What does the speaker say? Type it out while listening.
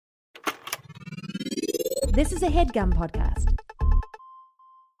This is a HeadGum podcast.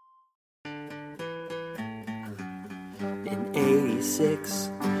 In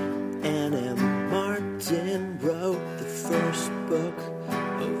 86, Anna Martin wrote the first book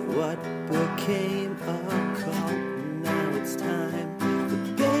of what became a cult. Now it's time for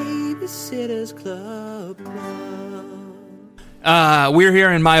Babysitter's Club. We're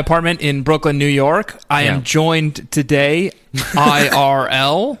here in my apartment in Brooklyn, New York. I am joined today,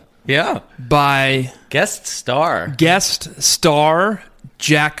 IRL, by guest star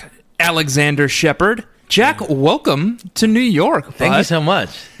Jack Alexander Shepard. Jack, welcome to New York. Thank you so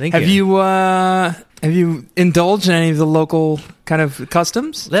much. Have you indulged in any of the local kind of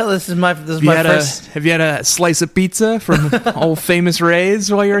customs? Well, this is my first. Have you had a slice of pizza from old Famous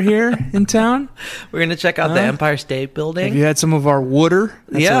Ray's while you're here in town? We're gonna check out the Empire State Building. Have you had some of our water?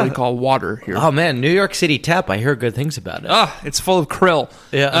 That's what we call water here. Oh man, New York City Tap. I hear good things about it. Oh, it's full of krill.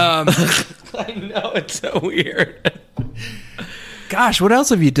 Yeah. I know, it's so weird. Gosh, what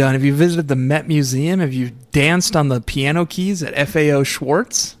else have you done? Have you visited the Met Museum? Have you danced on the piano keys at FAO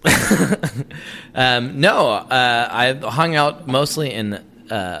Schwartz? No, I hung out mostly in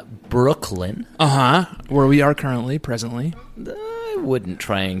Brooklyn. Where we are presently. I wouldn't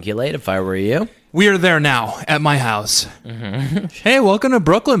triangulate if I were you. We are there now at my house. Mm-hmm. Hey, welcome to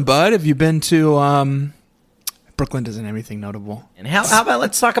Brooklyn, bud. Have you been to... Brooklyn doesn't have anything notable. And how about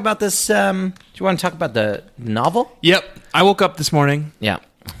let's talk about this? Do you want to talk about the novel? Yep. I woke up this morning. Yeah.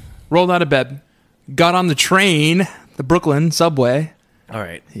 Rolled out of bed. Got on the train, the Brooklyn subway. All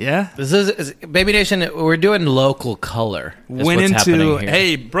right. Yeah. This is Baby Nation. We're doing local color. Went into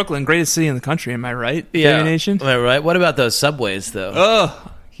hey Brooklyn, greatest city in the country. Am I right? Yeah. Baby Nation. Am I right? What about those subways though?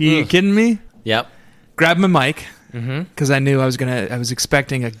 Oh, you kidding me? Yep. Grabbed my mic because I knew I was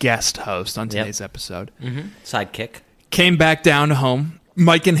expecting a guest host on today's episode. Mm-hmm. Sidekick. Came back down to home,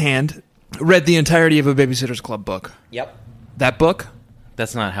 mic in hand, read the entirety of a Babysitter's Club book. Yep. That book.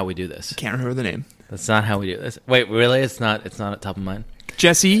 That's not how we do this. Can't remember the name. That's not how we do this. Wait, really? It's not at top of mind.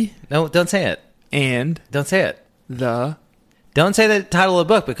 Jesse. No, don't say it. And don't say it. Don't say the title of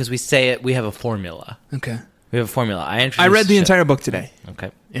the book because we say it. We have a formula. Okay. We have a formula. I read the entire book today.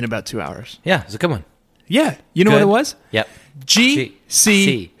 Okay. In about 2 hours. Yeah, it's a good one. Yeah. You know what it was? Yep.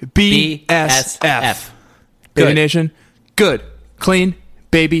 GCBSF. Baby Nation. Good. Clean.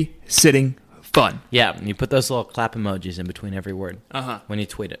 Baby. Sitting. Fun. Yeah. And you put those little clap emojis in between every word when you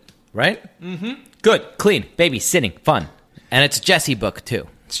tweet it. Right? Mm-hmm. Good. Clean. Baby. Sitting. Fun. And it's a Jesse book, too.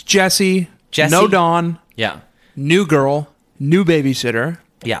 It's Jesse. No Dawn. Yeah. New girl. New babysitter.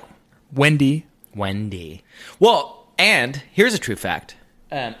 Yeah. Wendy. Well, and here's a true fact.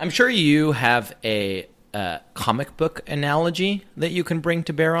 I'm sure you have a comic book analogy that you can bring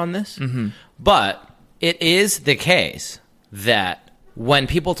to bear on this. Mm-hmm. But it is the case that when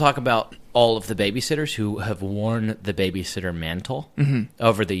people talk about all of the babysitters who have worn the babysitter mantle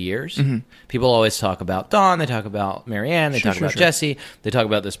over the years, people always talk about Dawn, they talk about Marianne, they talk about Jesse, they talk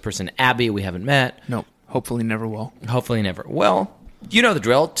about this person, Abby, we haven't met. No, hopefully never will. Well, you know the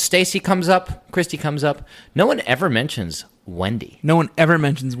drill. Stacy comes up, Christy comes up. No one ever mentions Wendy.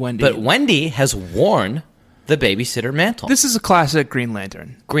 But Wendy has worn the babysitter mantle. This is a classic Green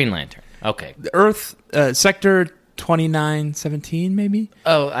Lantern. Okay. The Earth, Sector 2917, maybe?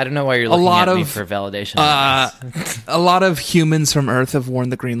 Oh, I don't know why you're looking at me for validation. A lot of humans from Earth have worn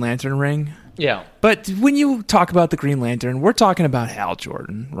the Green Lantern ring. Yeah. But when you talk about the Green Lantern, we're talking about Hal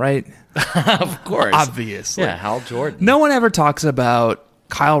Jordan, right? Of course. Obviously. Yeah, Hal Jordan. No one ever talks about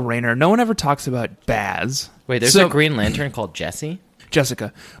Kyle Rayner. No one ever talks about Baz. Wait, there's a Green Lantern called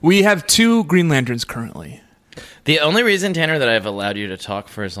Jessica. We have 2 Green Lanterns currently. The only reason, Tanner, that I've allowed you to talk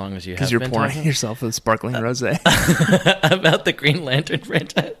for as long as you have been because you're pouring yourself a sparkling rosé about the Green Lantern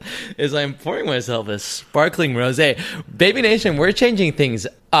franchise is I'm pouring myself a sparkling rosé. Baby Nation, we're changing things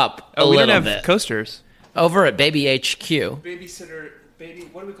up a little bit. We don't have coasters over at Baby HQ. What do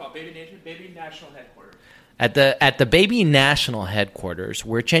we call it? Baby Nation? Baby National Headquarters. At the Baby National Headquarters,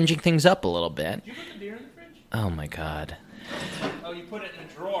 we're changing things up a little bit. Did you put the beer in the fridge? Oh my God. Oh, you put it in a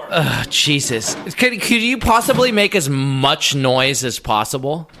drawer. Jesus. Could you possibly make as much noise as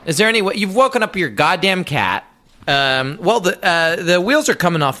possible? Is there any way? You've woken up your goddamn cat. The wheels are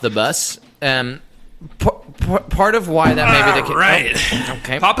coming off the bus. Part of why that may be the case. Right. Oh,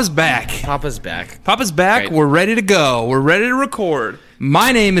 okay. Papa's back. Great. We're ready to go. We're ready to record.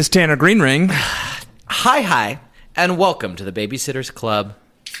 My name is Tanner Greenring. Hi, and welcome to the Babysitter's Club.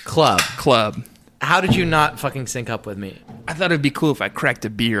 How did you not fucking sync up with me? I thought it'd be cool if I cracked a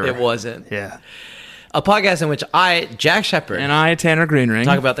beer. It wasn't. Yeah. A podcast in which I, Jack Shepard, and I, Tanner Greenring,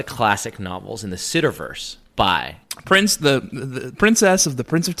 talk about the classic novels in the Sitterverse by the princess of the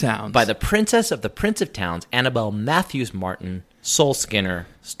Prince of Towns. By the princess of the Prince of Towns, Annabelle Matthews Martin, Soul Skinner,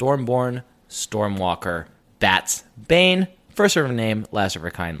 Stormborn, Stormwalker, Bats, Bane, first of her name, last of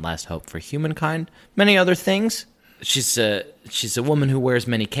her kind, last hope for humankind, many other things. She's a woman who wears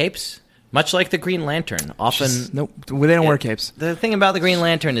many capes, much like the Green Lantern. Often, Nope, they don't wear capes. the thing about the Green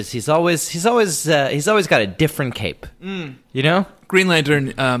Lantern is he's always got a different cape. You know? Green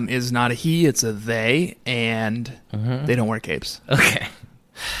Lantern is not a he, it's a they, and they don't wear capes. Okay.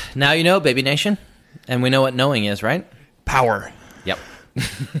 Now you know, Baby Nation, and we know what knowing is, right? Power. Yep.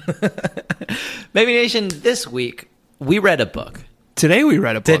 Baby Nation, this week we read a book. Today we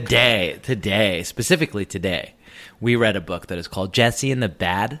read a book. Specifically today, we read a book that is called Jessie and the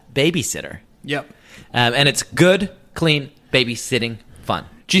Bad Babysitter. Yep. And it's good, clean, babysitting fun.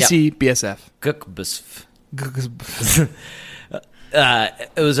 GC BSF. Gukbusf.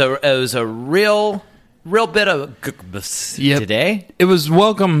 It was a real bit of gukbus today. It was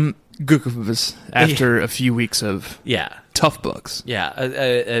welcome Gukavus after a few weeks of tough books. Yeah,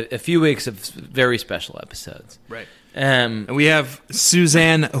 a few weeks of very special episodes. Right. And we have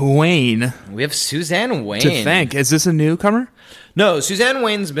Suzanne Wayne. We have Suzanne Wayne to thank. Is this a newcomer? No, Suzanne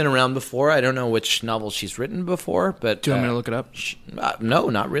Wayne's been around before. I don't know which novel she's written before, but do you want me to look it up? No,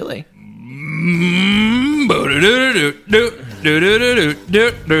 not really.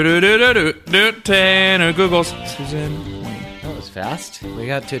 Tanner Googles Suzanne Wayne. That was fast. We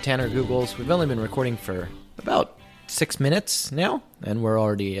got to Tanner Googles. We've only been recording for about 6 minutes now, and we're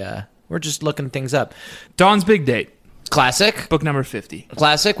already we're just looking things up. Dawn's Big Date. Classic. Book number 50.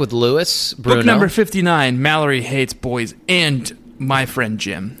 Classic with Louis Bruno. Book number 59, Mallory Hates Boys and My Friend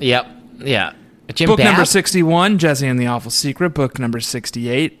Jim. Yep. Yeah. Jim Book Babb? number 61, Jessie and the Awful Secret. Book number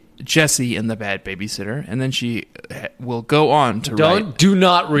 68, Jessie and the Bad Babysitter. And then she will go on to write do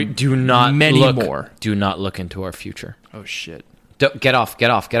not many look, more. Do not look into our future. Oh, shit. Get off.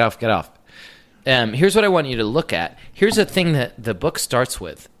 Here's what I want you to look at. Here's a thing that the book starts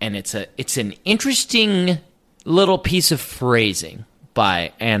with, and it's an interesting little piece of phrasing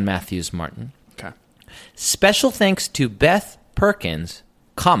by Ann Matthews Martin. Okay. Special thanks to Beth Perkins,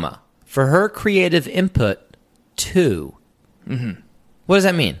 comma, for her creative input too. Mm-hmm. What does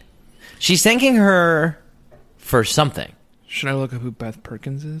that mean? She's thanking her for something. Should I look up who Beth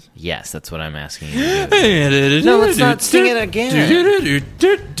Perkins is? Yes, that's what I'm asking you to do. No, let's not sing it again.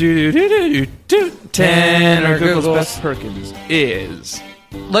 Tanner Googles Beth Perkins is...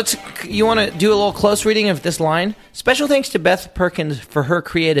 You want to do a little close reading of this line? Special thanks to Beth Perkins for her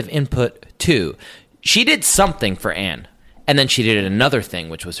creative input too. She did something for Anne, and then she did another thing,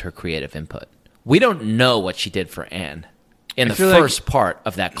 which was her creative input. We don't know what she did for Anne in the first part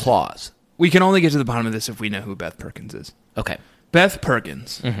of that clause. We can only get to the bottom of this if we know who Beth Perkins is. Okay. Beth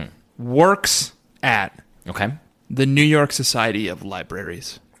Perkins works at the New York Society of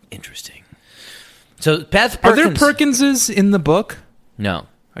Libraries. Interesting. So Beth Perkins... Are there Perkinses in the book? No.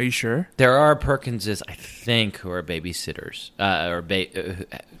 Are you sure? There are Perkinses, I think, who are babysitters or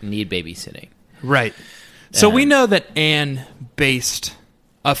need babysitting. Right. So we know that Anne based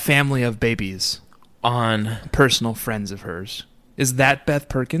a family of babies on personal friends of hers. Is that Beth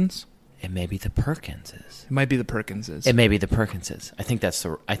Perkins? It may be the Perkinses. It might be the Perkinses. It may be the Perkinses. I think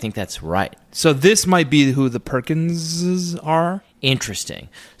that's right. So this might be who the Perkinses are? Interesting.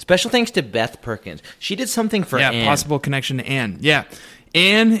 Special thanks to Beth Perkins. She did something for Anne. Yeah, possible connection to Anne. Yeah.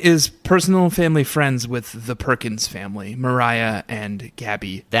 Anne is personal family friends with the Perkins family, Mariah and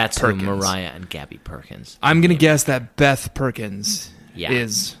Gabby That's Perkins. who Mariah and Gabby Perkins. I'm going to guess that Beth Perkins Yeah.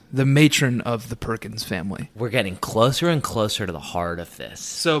 is the matron of the Perkins family. We're getting closer and closer to the heart of this.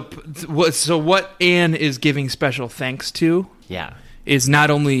 So what Anne is giving special thanks to is not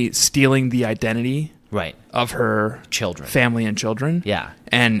only stealing the identity of her children, family and children,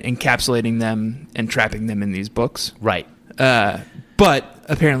 and encapsulating them and trapping them in these books. Right. But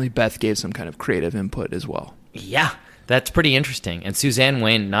apparently Beth gave some kind of creative input as well. Yeah, that's pretty interesting. And Suzanne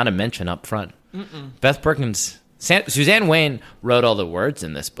Wayne, not a mention up front. Beth Perkins... Suzanne Wayne wrote all the words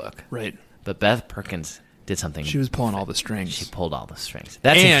in this book. Right. But Beth Perkins did something. She was pulling all the strings. She pulled all the strings.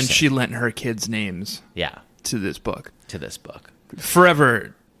 And she lent her kids' names to this book.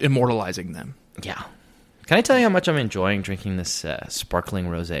 Forever immortalizing them. Yeah. Can I tell you how much I'm enjoying drinking this sparkling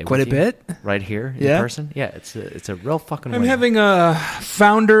rosé? Quite a bit? Right here in person? Yeah, it's a real fucking I'm having a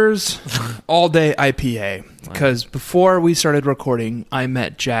Founders all-day IPA. Because before we started recording, I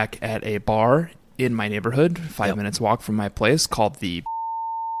met Jack at a bar in my neighborhood, 5 minutes walk from my place, called the...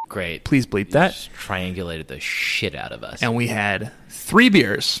 Great. Please bleep that. Just triangulated the shit out of us. And we had 3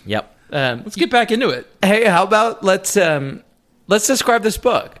 beers. Yep. Let's get back into it. Hey, how about let's describe this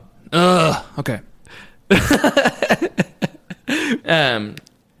book? Okay.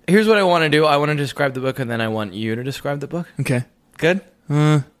 Here's what I want to do. I want to describe the book, and then I want you to describe the book. Okay. Good?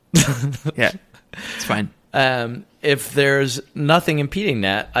 Yeah, it's fine. If there's nothing impeding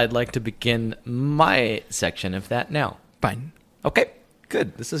that, I'd like to begin my section of that now. Fine. Okay,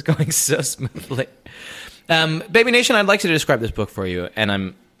 good. This is going so smoothly. Baby Nation, I'd like to describe this book for you, and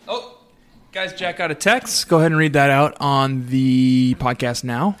I'm... Oh, guys, Jack got a text. Go ahead and read that out on the podcast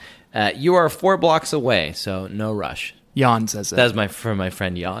now. You are 4 blocks away, so no rush. Jan says it. That's from my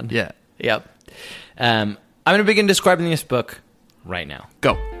friend Jan. Yeah. Yep. I'm going to begin describing this book right now.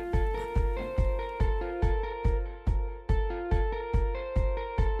 Go.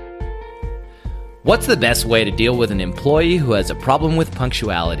 What's the best way to deal with an employee who has a problem with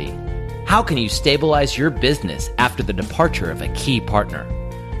punctuality? How can you stabilize your business after the departure of a key partner?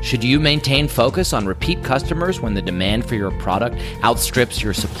 Should you maintain focus on repeat customers when the demand for your product outstrips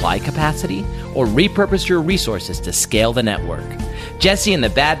your supply capacity? Or repurpose your resources to scale the network? Jessie and the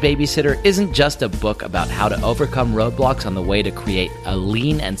Bad Babysitter isn't just a book about how to overcome roadblocks on the way to create a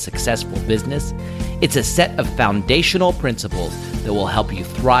lean and successful business. It's a set of foundational principles that will help you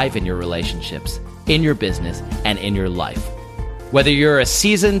thrive in your relationships, in your business, and in your life. Whether you're a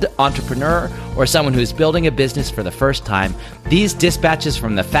seasoned entrepreneur or someone who's building a business for the first time, these dispatches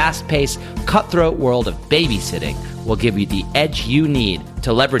from the fast-paced, cutthroat world of babysitting will give you the edge you need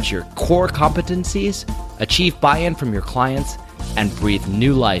to leverage your core competencies, achieve buy-in from your clients, and breathe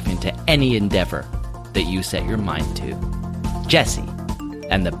new life into any endeavor that you set your mind to. Jessie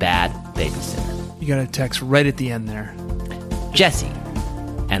and the Bad Babysitter. You got a text right at the end there. Jessie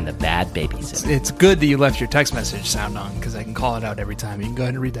and the Bad Babysitter. It's good that you left your text message sound on because I can call it out every time. You can go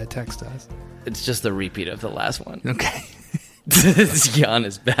ahead and read that text to us. It's just the repeat of the last one. Okay. Jan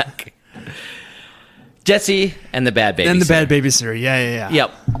is back. Jessie and the Bad Babysitter. And the Bad Babysitter. Yeah.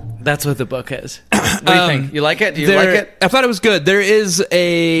 Yep. That's what the book is. What do you think? You like it? Do you like it? I thought it was good. There is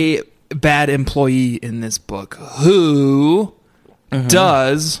a bad employee in this book who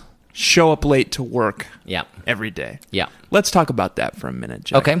does show up late to work Yeah. every day. Yeah. Let's talk about that for a minute,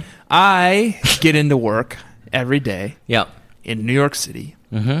 Jack. Okay. I get into work every day Yeah. in New York City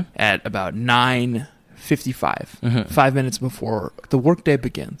at about 9:55, 5 minutes before the workday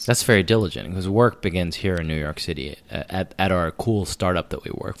begins. That's very diligent because work begins here in New York City at our cool startup that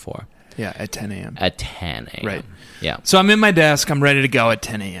we work for Yeah, at 10 a.m. at 10 a.m. Right. Yeah. So I'm in my desk. I'm ready to go at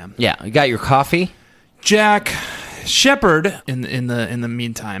 10 a.m. Yeah. You got your coffee? Jack Shepard, in the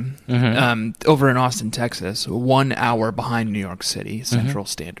meantime, over in Austin, Texas, 1 hour behind New York City Central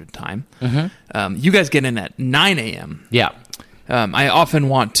Standard Time. You guys get in at 9 a.m. Yeah. I often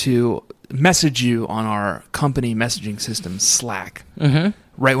want to message you on our company messaging system, Slack.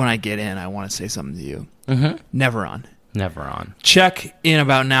 Right when I get in, I want to say something to you. Never on. Never on. Check in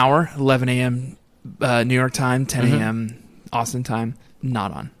about an hour, 11 a.m. New York time, 10 a.m. Austin time,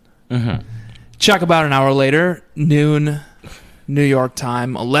 not on. Check about an hour later, noon New York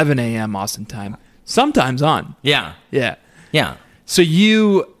time, 11 a.m. Austin time, sometimes on. Yeah. Yeah. Yeah. So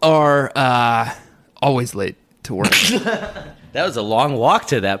you are always late to work. That was a long walk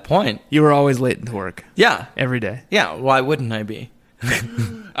to that point. You were always late to work Yeah. every day. Yeah. Why wouldn't I be?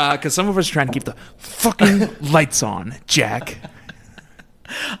 Because some of us are trying to keep the fucking lights on, Jack.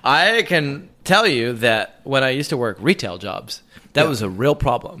 I can tell you that when I used to work retail jobs, that was a real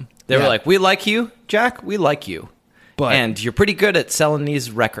problem. They were Yeah. like, "We like you, Jack. We like you, But and you're pretty good at selling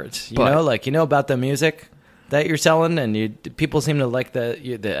these records. You know about the music that you're selling, and people seem to like the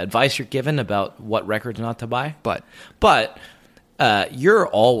advice you're given about what records not to buy. but You're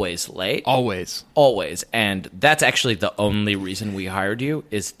always late, always. always, and that's actually the only reason we hired you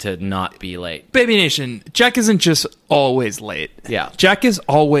is to not be late. Baby Nation, Jack isn't just always late. Yeah. Jack is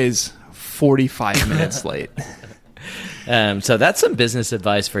always 45 minutes late. So that's some business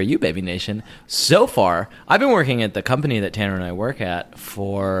advice for you, Baby Nation. So far, I've been working at the company that Tanner and I work at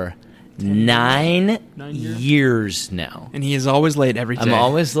for 9 years now. And he is always late every day. I'm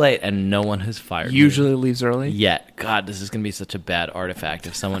always late, and no one has fired me Usually leaves early. yet. God, this is going to be such a bad artifact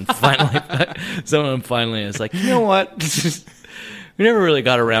if someone finally is like, you know what? We never really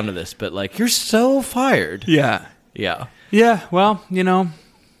got around to this, but like, you're so fired. Yeah. Yeah. Yeah, well,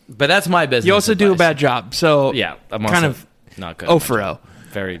 But that's my business. you also do a advice. bad job. So Yeah, I'm kind also of not good. 0 for 0.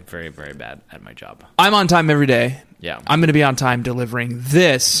 Very, very, very bad at my job. I'm on time every day. Yeah. I'm going to be on time delivering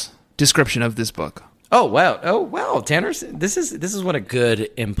this description of this book. Oh wow, Tanner, this is what a good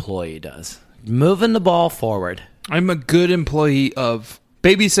employee does. Moving the ball forward. I'm a good employee of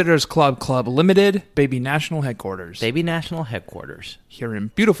Babysitters Club Limited, Baby National Headquarters. Baby National Headquarters. Here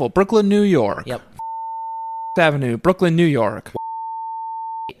in beautiful Brooklyn, New York. Yep. Avenue, Brooklyn, New York.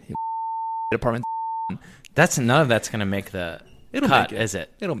 Apartment. None of that's going to make the It'll cut, make it. is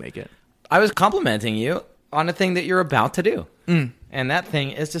it? It'll make it. I was complimenting you on a thing that you're about to do. And that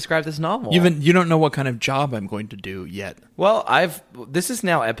thing is describe this novel. You don't know what kind of job I'm going to do yet. Well, this is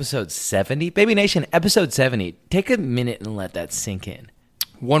now episode 70. Baby Nation, episode 70. Take a minute and let that sink in.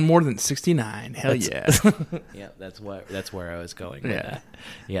 One more than 69. Hell yeah. Yeah, that's where I was going. Yeah. With that.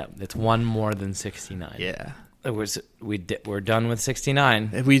 Yeah, it's one more than 69. Yeah. We're done with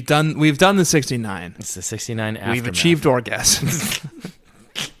 69. We've done the 69. It's the 69 aftermath. We've achieved orgasm.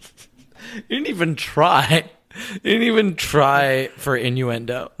 You didn't even try. You didn't even try for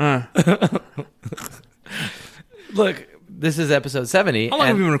innuendo. Look, this is episode 70. How long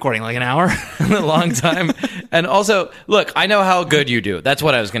have we been recording? Like an hour? A long time. And also, look, I know how good you do. That's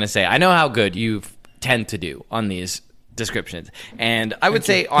what I was going to say. I know how good you tend to do on these descriptions. And I would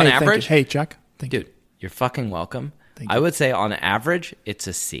say on average... Hey, Chuck. Thank you. Dude, you're fucking welcome. Thank I you. would say on average, it's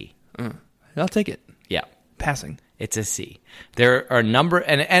a C. I'll take it. Yeah. Passing. It's a C. There are a number,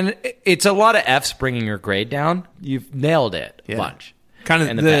 and it's a lot of Fs bringing your grade down. You've nailed it a bunch. Kind of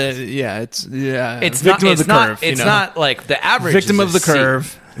in the past. It's It's victim not. of the It's not. curve. It's you know? not like the average. Victim is of a the C.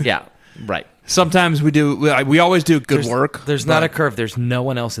 curve. Yeah. Right. Sometimes we always do good work. There's not a curve. There's no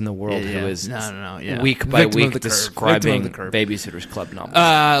one else in the world Yeah, who is yeah. week by Victim of week the curve. describing Victim of the curve. Babysitter's Club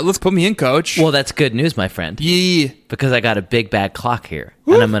novels. Let's put me in, Coach. Well, that's good news, my friend. Yeah. Because I got a big bad clock here,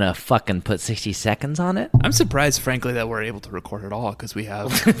 and I'm gonna fucking put 60 seconds on it. I'm surprised, frankly, that we're able to record at all because we have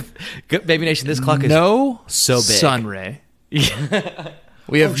Good, Baby Nation, this clock is no so big. sun ray.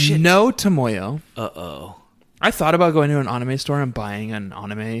 We have no Tomoyo. Uh-oh. I thought about going to an anime store and buying an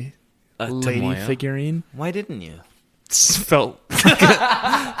anime lady Tomoyo? figurine. Why didn't you? Felt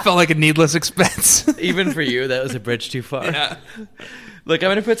like a needless expense. Even for you, that was a bridge too far. Yeah. Look, I'm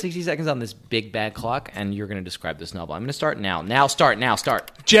going to put 60 seconds on this big bad clock, and you're going to describe this novel. I'm going to start now. Now start.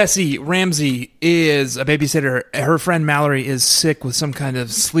 Jessie Ramsey is a babysitter. Her friend Mallory is sick with some kind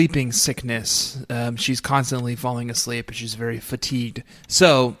of sleeping sickness. She's constantly falling asleep. She's very fatigued.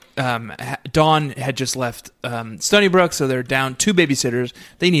 So Dawn had just left Stony Brook, so they're down 2 babysitters.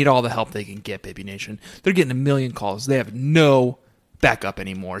 They need all the help they can get, Baby Nation. They're getting a million calls. They have no backup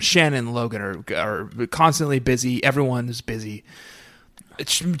anymore. Shannon and Logan are constantly busy. Everyone is busy.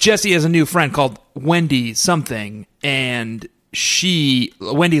 Jessie has a new friend called Wendy something, and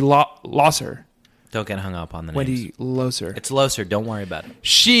Wendy Losser. Don't get hung up on the names. Wendy Loser. It's Loser. Don't worry about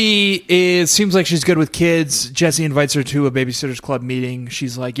it. Seems like she's good with kids. Jessie invites her to a Babysitters Club meeting.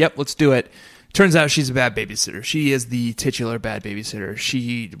 She's like, yep, let's do it. Turns out she's a bad babysitter. She is the titular bad babysitter.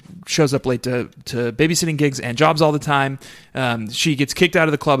 She shows up late to babysitting gigs and jobs all the time. She gets kicked out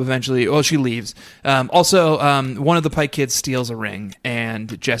of the club eventually. Well, she leaves. Also, one of the Pike kids steals a ring,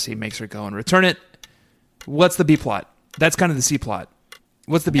 and Jessie makes her go and return it. What's the B plot? That's kind of the C plot.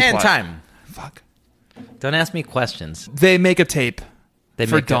 What's the B plot? And time. Fuck. Don't ask me questions. They make a tape They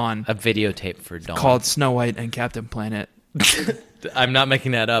for make Dawn a videotape for Dawn. called Snow White and Captain Planet. I'm not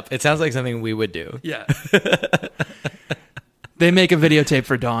making that up. It sounds like something we would do. Yeah. They make a videotape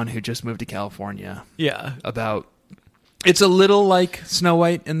for Dawn, who just moved to California. Yeah. About it's a little like Snow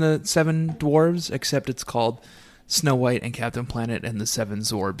White and the Seven Dwarves, except it's called Snow White and Captain Planet and the Seven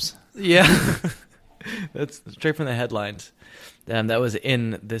Zorbs. Yeah. That's straight from the headlines. That was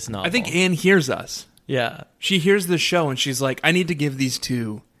in this novel. I think Anne hears us. Yeah. She hears the show and she's like, I need to give these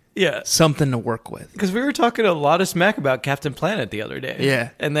two Yeah. something to work with. Because we were talking a lot of smack about Captain Planet the other day. Yeah.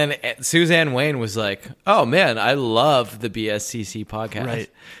 And then Suzanne Wayne was like, oh, man, I love the BSCC podcast. Right.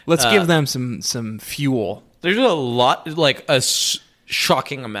 Let's give them some fuel. There's a lot, like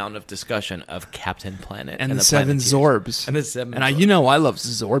shocking amount of discussion of Captain Planet. And the Seven Planeteers. Zorbs. And the Seven And Zorbs. I love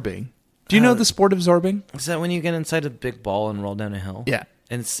zorbing. Do you know the sport of zorbing? Is that when you get inside a big ball and roll down a hill? Yeah.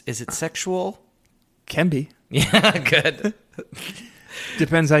 And is it sexual? Can be. Yeah, good.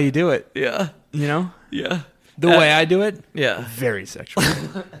 Depends how you do it. Yeah. You know? Yeah. The way I do it? Yeah. Very sexual.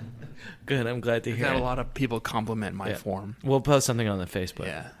 Good. I'm glad to hear Got it. a lot of people compliment my form. We'll post something on the Facebook.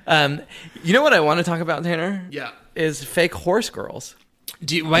 Yeah. You know what I want to talk about, Tanner? Yeah. Is fake horse girls.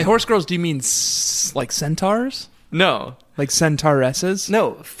 By horse girls, do you mean like centaurs? No. Like centauresses?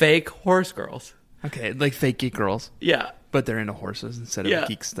 No, fake horse girls. Okay, like fake geek girls. Yeah. But they're into horses instead of Yeah.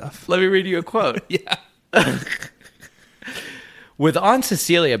 geek stuff. Let me read you a quote. Yeah. With Aunt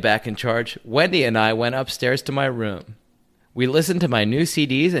Cecilia back in charge, Wendy and I went upstairs to my room. We listened to my new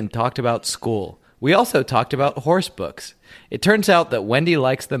CDs and talked about school. We also talked about horse books. It turns out that Wendy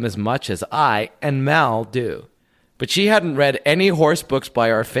likes them as much as I and Mal do. But she hadn't read any horse books by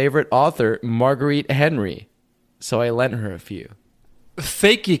our favorite author, Marguerite Henry. So I lent her a few.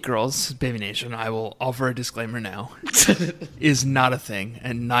 Fake Geek Girls, Baby Nation, I will offer a disclaimer now, is not a thing,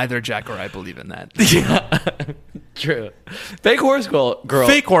 and neither Jack or I believe in that. Yeah, true. Fake horse girl.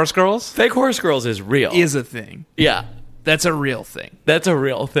 Fake Horse Girls Fake horse girls is real. is a thing. Yeah, That's a real thing. that's a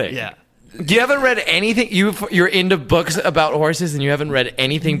real thing. Yeah. You haven't read anything. You're into books about horses, and you haven't read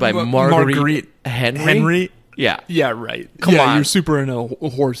anything by Marguerite Henry. Yeah. Yeah, right. Come on. You're super into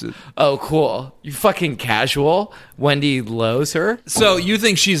horses. Oh, cool. You fucking casual. Wendy Loser. So you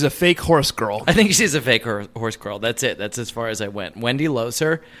think she's a fake horse girl? I think she's a fake horse girl. That's it. That's as far as I went. Wendy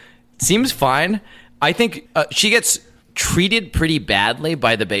Loser seems fine. I think she gets treated pretty badly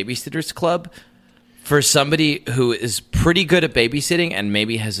by the Babysitters Club for somebody who is pretty good at babysitting and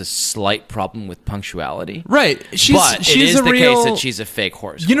maybe has a slight problem with punctuality. Right. But She's it is a the real, case that she's a fake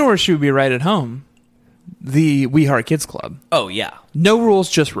horse. You know where she would be right at home? The We Heart Kids Club. Oh, yeah. No rules,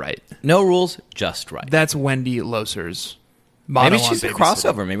 just right. No rules, just right. That's Wendy Loser's motto. Maybe she's a on babysitting.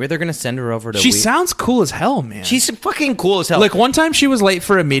 crossover. Maybe they're going to send her over to... She sounds cool as hell, man. She's fucking cool as hell. Like one time she was late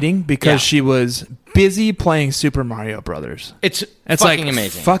for a meeting because Yeah. she was busy playing Super Mario Brothers. It's It's fucking like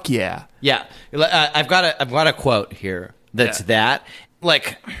amazing. Fuck yeah. Yeah, I've got a quote here that's that.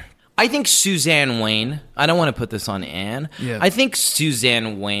 Like, I think Suzanne Wayne. I don't want to put this on Anne. Yeah. I think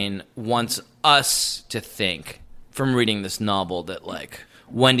Suzanne Wayne wants us to think from reading this novel that like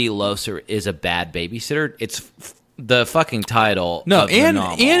Wendy Loser is a bad babysitter. It's the fucking title. No, of the Anne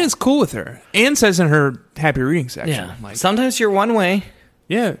novel. is cool with her. Anne says in her happy reading section. Yeah. Like, Sometimes you're one way.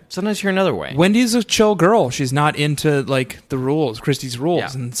 yeah. Sometimes you're another way. Wendy's a chill girl. She's not into like the rules, Christie's rules,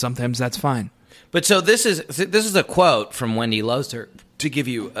 Yeah. and sometimes that's fine. But so this is a quote from Wendy Loser to give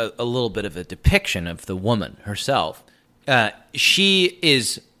you a little bit of a depiction of the woman herself. She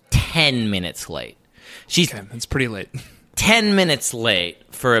is 10 minutes late. She's Okay, it's pretty late. 10 minutes late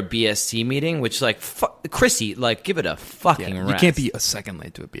for a BSC meeting, which like Chrissy, like give it a fucking You rest. can't be a second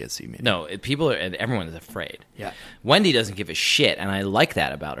late to a BSC meeting. No, everyone is afraid. Yeah. Wendy doesn't give a shit, and I like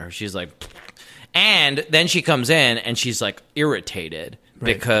that about her. She's like, and then she comes in and she's like irritated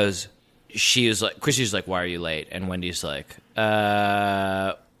Right. because she is like, Chrissy's like, why are you late? And Wendy's like,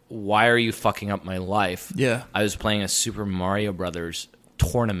 why are you fucking up my life? Yeah. I was playing a Super Mario Brothers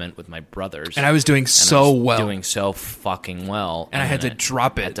tournament with my brothers. And I was doing and so I was well. doing so fucking well. And I had then to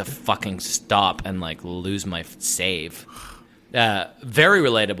drop it. I had to fucking stop and like lose my save. Very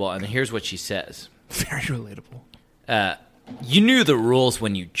relatable. And here's what she says. Very relatable. You knew the rules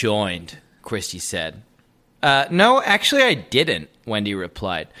when you joined, Christy said. No, actually I didn't, Wendy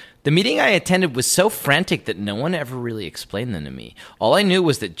replied. The meeting I attended was so frantic that no one ever really explained them to me. All I knew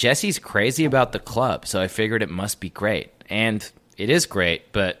was that Jesse's crazy about the club, so I figured it must be great. And it is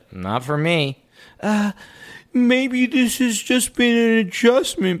great, but not for me. Maybe this has just been an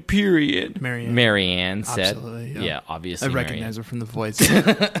adjustment period, Marianne said. Absolutely, Yeah, obviously. I recognize her from the voice.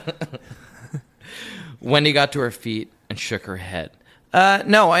 Wendy got to her feet and shook her head.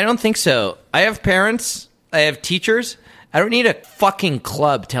 No, I don't think so. I have parents. I have teachers. I don't need a fucking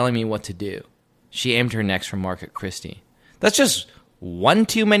club telling me what to do. She aimed her next remark at Christy. That's just one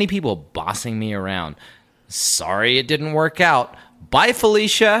too many people bossing me around. Sorry it didn't work out. Bye,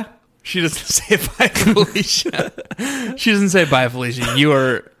 Felicia. She doesn't say bye, Felicia. She doesn't say bye, Felicia.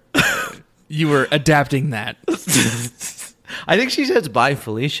 You were adapting that. I think she says bye,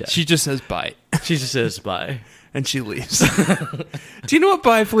 Felicia. She just says bye. She just says bye. And she leaves. Do you know what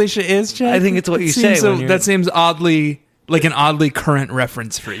bye, Felicia is, Chad? I think it's what you say when you're- That seems oddly like an oddly current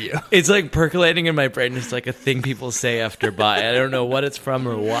reference for you. It's like percolating in my brain. It's like a thing people say after bye. I don't know what it's from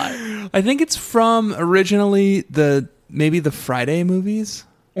or why. I think it's from originally maybe the Friday movies.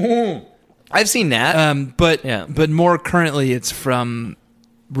 I've seen that. But more currently it's from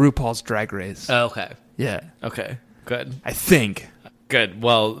RuPaul's Drag Race. Okay. Yeah. Okay. Good. I think. Good.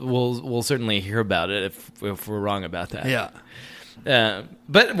 Well, we'll certainly hear about it if we're wrong about that. Yeah.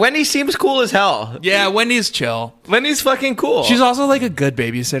 But Wendy seems cool as hell. Yeah, Wendy's chill. Wendy's fucking cool. She's also like a good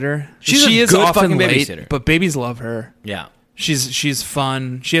babysitter. She's she a is good often fucking late, babysitter. but babies love her. Yeah. She's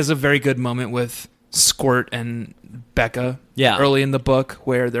fun. She has a very good moment with Squirt and Becca. Yeah. Early in the book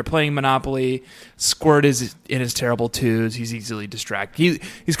where they're playing Monopoly. Squirt is in his terrible twos. He's easily distracted.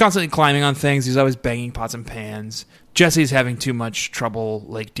 He's constantly climbing on things. He's always banging pots and pans. Jesse's having too much trouble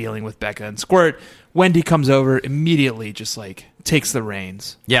like dealing with Becca and Squirt. Wendy comes over immediately, just like takes the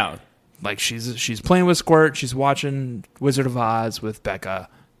reins. Yeah. Like she's playing with Squirt. She's watching Wizard of Oz with Becca.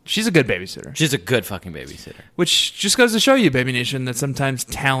 She's a good babysitter. She's a good fucking babysitter. Which just goes to show you, Baby Nation, that sometimes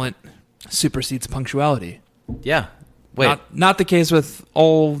talent supersedes punctuality. Yeah. Wait. Not the case with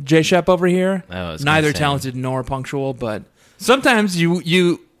old J Shep over here. I was Neither gonna say. talented nor punctual, but sometimes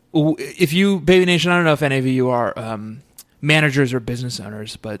you if you Baby Nation, I don't know if any of you are managers or business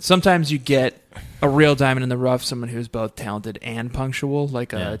owners, but sometimes you get a real diamond in the rough, someone who's both talented and punctual,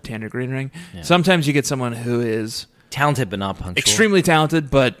 like a Tanner Greenring. Yeah. Sometimes you get someone who is Talented but not punctual. extremely talented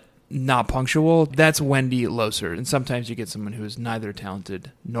but not punctual. That's Wendy Loser. And sometimes you get someone who is neither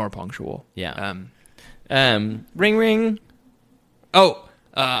talented nor punctual. Yeah. Ring ring. Oh,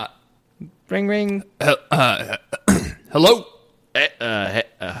 Ring ring. hello?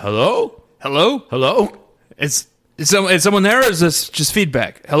 Hello? Hello? Hello? Is someone there, or is this just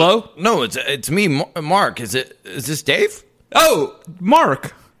feedback? Hello? No, it's me, Mark. Is this Dave? Oh,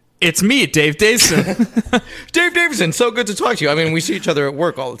 Mark. It's me, Dave Davison. Dave Davison, so good to talk to you. I mean, we see each other at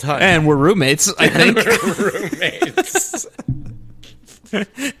work all the time. And we're roommates, I think. roommates.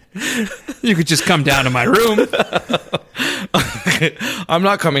 You could just come down to my room. I'm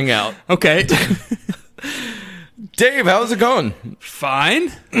not coming out. Okay. Dave, how's it going?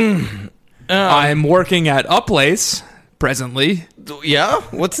 Fine. I'm working at a place presently. Yeah?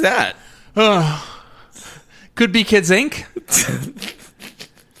 What's that? Could be Kids Inc.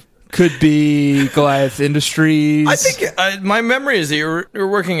 Could be Goliath Industries. I think my memory is that you're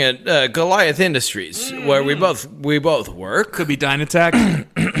working at Goliath Industries, where we both work. Could be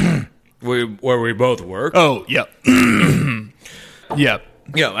Dynatech. Where we both work. Oh, yep. Yep.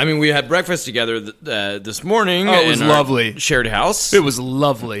 Yeah, I mean, we had breakfast together this morning. Oh, it was in our lovely. Shared house. It was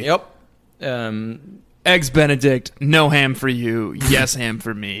lovely. Yep. Eggs Benedict, no ham for you, yes ham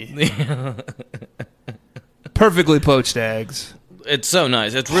for me. Perfectly poached eggs. It's so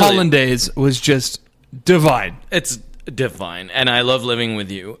nice. It's really Hollandaise was just divine. It's divine, and I love living with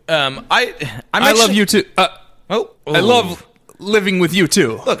you. I love you too. I love living with you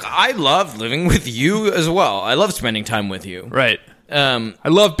too. Look, I love living with you as well. I love spending time with you. Right. I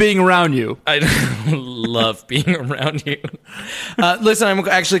love being around you. I love being around you. Listen, I'm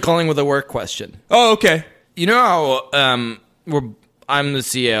actually calling with a work question. Oh, okay. You know how I'm the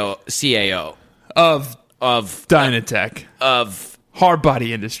CAO Of of Dynatech.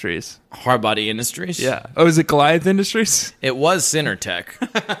 Hardbody Industries. Hardbody Industries. Yeah. Oh, is it Goliath Industries? It was Synertech.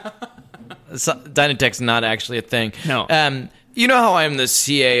 Dynatech's not actually a thing. No. You know how I'm the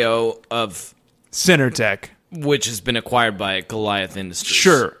CAO of, Synertech. which has been acquired by Goliath Industries?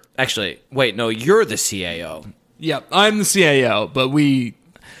 Sure. Actually, wait, no, you're the CAO. Yep. I'm the CAO, but we...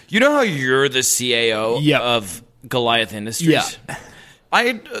 You know how you're the CAO Yep. of Goliath Industries? Yeah.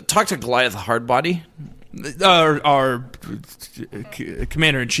 I talked to Goliath Hardbody, Our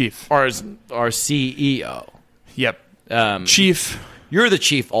commander-in-chief. our CEO. Yep. Um, Chief. You're the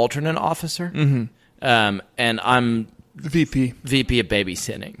chief alternate officer, and I'm VP. VP of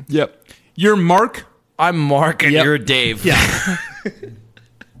babysitting. Yep. You're Mark? I'm Mark, and Yep. you're Dave. Yeah.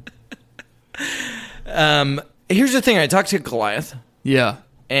 Here's the thing. I talked to Goliath, Yeah.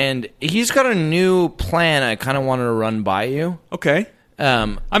 and he's got a new plan I kind of wanted to run by you. Okay.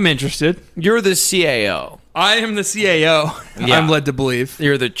 I'm interested. You're the CAO. I am the CAO. Yeah. I'm led to believe.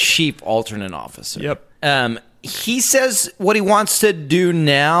 You're the chief alternate officer. Yep. He says what he wants to do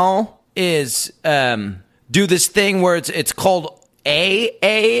now is do this thing where it's called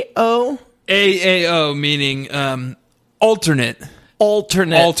AAO. AAO meaning alternate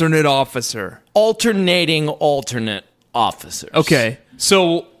officer. Alternating alternate officers. Okay.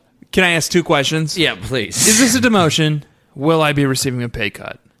 So, can I ask two questions? Yeah, please. Is this a demotion? Will I be receiving a pay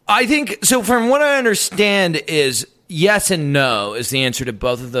cut? I think so. From what I understand, is yes and no is the answer to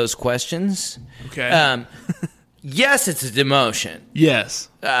both of those questions. Okay. Yes, it's a demotion, Yes.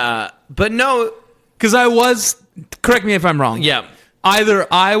 but no. Because I was, correct me if I'm wrong. Yeah, Either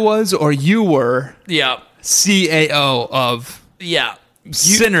I was or you were yeah, CAO of yeah,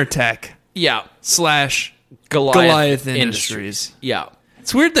 Synertech yeah. / Goliath Goliath Industries. Industries. Yeah.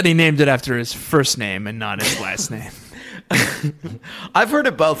 It's weird that he named it after his first name and not his last name. I've heard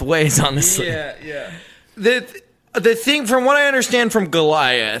it both ways, honestly. yeah. The thing, from what I understand from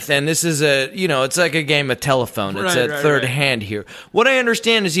Goliath, and this is it's like a game of telephone. It's Right, a right, third right. hand here. What I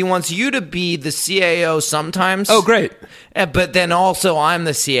understand is he wants you to be the CAO sometimes. Oh, great. But then also I'm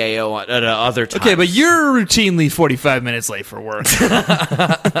the CAO at other times. Okay, but you're routinely 45 minutes late for work.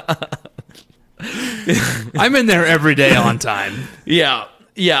 I'm in there every day on time. Yeah.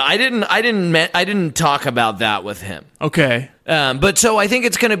 I didn't talk about that with him. Okay. But so I think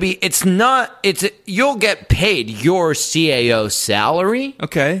it's going to be. You'll get paid your CAO salary.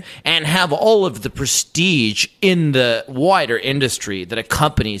 Okay. And have all of the prestige in the wider industry that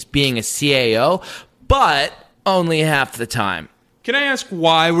accompanies being a CAO, but only half the time. Can I ask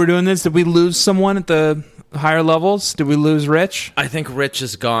why we're doing this? Did we lose someone at the higher levels? Did we lose Rich? I think Rich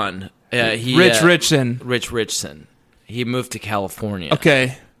is gone. Rich Richson. Rich Richson. He moved to California.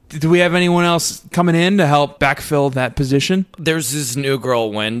 Okay. Do we have anyone else coming in to help backfill that position? There's this new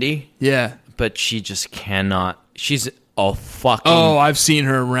girl, Wendy, Yeah. but she just cannot. She's a fucking. Oh, I've seen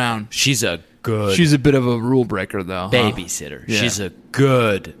her around. She's a good. She's a bit of a rule breaker, though. huh? babysitter. Yeah. She's a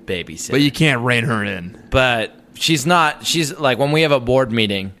good babysitter. But you can't rein her in. But she's not. She's like when we have a board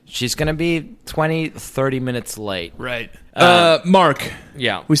meeting, she's going to be 20, 30 minutes late. Right. Mark,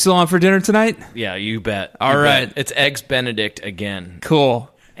 Yeah. we still on for dinner tonight? Yeah, you bet. All You right. bet. It's Eggs Benedict again. Cool.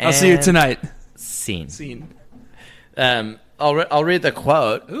 I'll see you And- tonight. Scene. Scene. I'll read the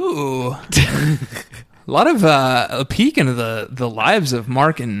quote. Ooh. A lot of a peek into the lives of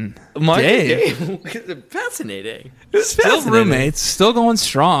Mark and Dave. Fascinating. Still roommates, still going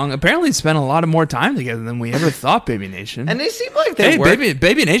strong. Apparently spent a lot of more time together than we ever thought, Baby Nation. And they seem like they hey, work.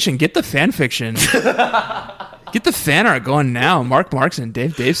 Baby Nation, get the fan fiction. Get the fan art going now. Mark Marks and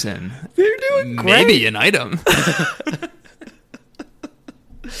Dave Daveson. They're doing great. Maybe an item.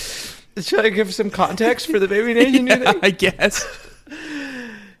 Should I give some context for the Baby Nation? you Yeah, think? I guess.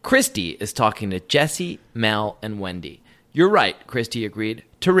 Christy is talking to Jesse, Mal, and Wendy. You're right, Christy agreed.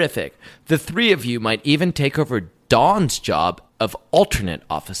 Terrific. The three of you might even take over Dawn's job of alternate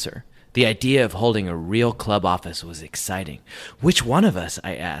officer. The idea of holding a real club office was exciting. Which one of us?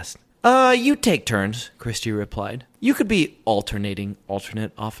 I asked. You take turns, Christy replied. You could be alternating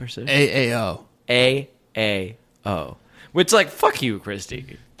alternate officers. AAO. AAO. Which, like, fuck you,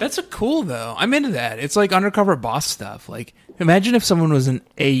 Christy. That's a cool though. I'm into that. It's like undercover boss stuff. Like, imagine if someone was an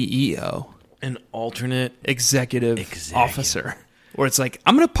AEO, An alternate. executive Executive. officer, where it's like,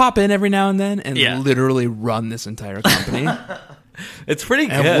 I'm gonna pop in every now and then and Yeah. literally run this entire company, It's pretty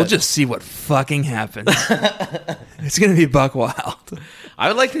good. and we'll just see what fucking happens. It's gonna be buck wild. I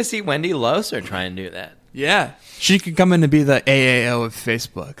would like to see Wendy Loser try and do that. Yeah, she could come in to be the AAO of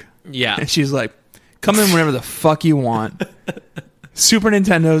Facebook, Yeah. and she's like, come in whenever the fuck you want. Super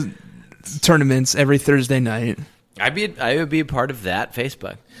Nintendo tournaments every Thursday night. I would be a part of that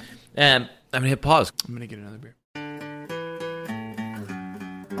Facebook. I'm gonna hit pause. I'm gonna get another beer.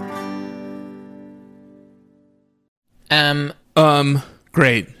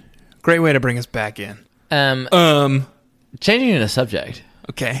 Great way to bring us back in. Changing the subject,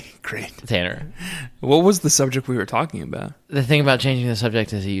 Okay, great. Tanner. What was the subject we were talking about? The thing about changing the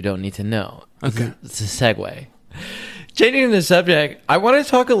subject is that you don't need to know. Okay. It's a segue. Changing the subject, I want to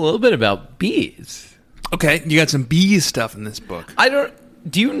talk a little bit about bees. Okay, you got some bee stuff in this book.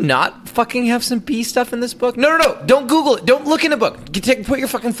 Do you not fucking have some bee stuff in this book? No. Don't Google it. Don't look in the book. Put your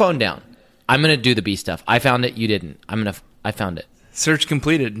fucking phone down. I'm going to do the bee stuff. I found it. You didn't. I found it. Search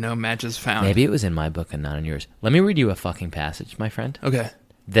completed. No matches found. Maybe it was in my book and not in yours. Let me read you a fucking passage, my friend. Okay.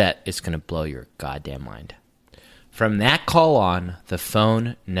 That is going to blow your goddamn mind. From that call on, the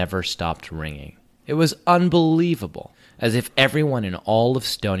phone never stopped ringing. It was unbelievable, as if everyone in all of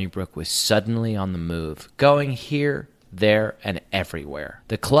Stony Brook was suddenly on the move, going here, there, and everywhere.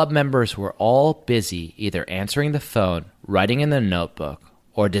 The club members were all busy either answering the phone, writing in their notebook,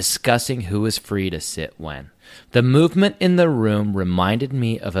 or discussing who was free to sit when. The movement in the room reminded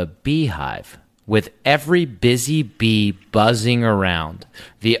me of a beehive, with every busy bee buzzing around.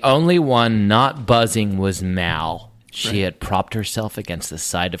 The only one not buzzing was Mal. She had propped herself against the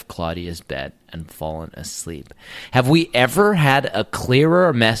side of Claudia's bed and fallen asleep. Have we ever had a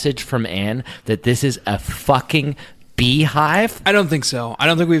clearer message from Anne that this is a fucking beehive? I don't think so. I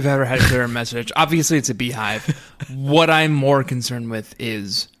don't think we've ever had a clearer message. Obviously, it's a beehive. What I'm more concerned with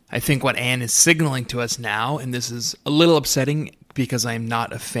is, I think what Anne is signaling to us now, and this is a little upsetting because I'm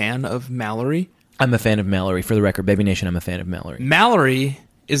not a fan of Mallory. I'm a fan of Mallory. For the record, Baby Nation, I'm a fan of Mallory. Mallory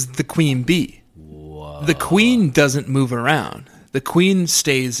is the queen bee. Whoa. The queen doesn't move around. The queen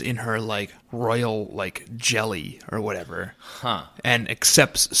stays in her, like, royal, like, jelly or whatever. Huh. And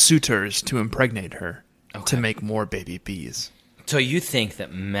accepts suitors to impregnate her to make more baby bees. So you think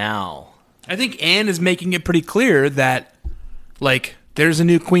that Mal... I think Anne is making it pretty clear that, like, there's a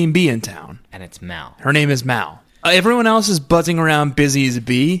new queen bee in town. And it's Mal. Her name is Mal. Everyone else is buzzing around busy as a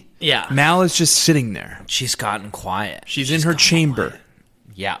bee. Yeah. Mal is just sitting there. She's gotten quiet. She's in her chamber. Quiet.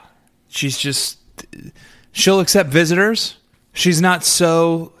 Yeah. She's just... She'll accept visitors. She's not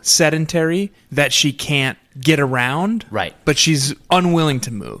so sedentary that she can't get around. Right. But she's unwilling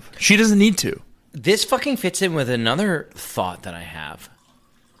to move. She doesn't need to. This fucking fits in with another thought that I have.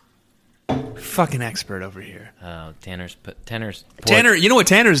 Fucking expert over here. Oh, Tanner. Tanner, you know what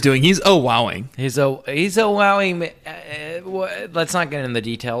Tanner's doing? He's wowing. He's a wowing. Let's not get into the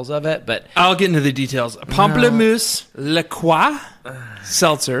details of it, but I'll get into the details. Pamplemousse La Croix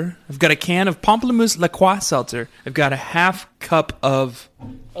seltzer. I've got a can of Pamplemousse La Croix seltzer. I've got a half cup of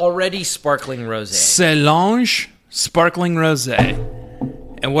already sparkling rosé. Solange sparkling rosé.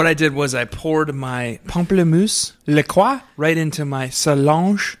 And what I did was I poured my pamplemousse Le Croix right into my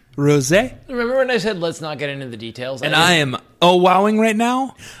Solange Rosé. Remember when I said let's not get into the details? And I am wowing right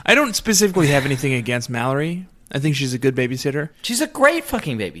now. I don't specifically have anything against Mallory. I think she's a good babysitter. She's a great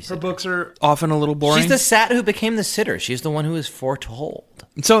fucking Her babysitter. books are often a little boring. She's the sat who became the sitter. She's the one who is foretold.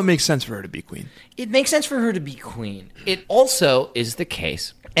 And so it makes sense for her to be queen. It makes sense for her to be queen. It also is the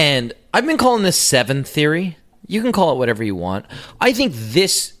case, and I've been calling this Seven theory. You can call it whatever you want. I think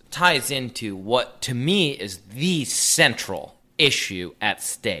this ties into what, to me, is the central issue at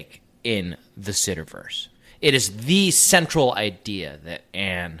stake in the Sitterverse. It is the central idea that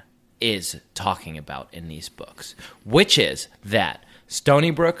Anne is talking about in these books, which is that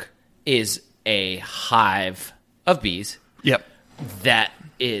Stony Brook is a hive of bees. Yep. That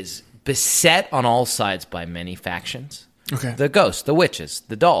is beset on all sides by many factions. Okay. The ghosts, the witches,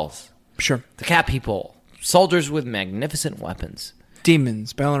 the dolls, Sure. the cat people, soldiers with magnificent weapons.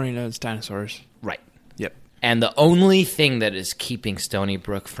 Demons, ballerinas, dinosaurs. Right. Yep. And the only thing that is keeping Stony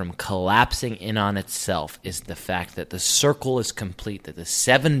Brook from collapsing in on itself is the fact that the circle is complete, that the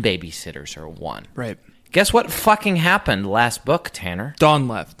 7 babysitters are one. Right. Guess what fucking happened last book, Tanner? Dawn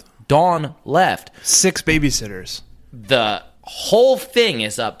left. Dawn left. 6 babysitters. The whole thing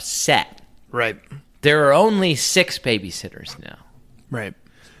is upset. Right. There are only 6 babysitters now. Right.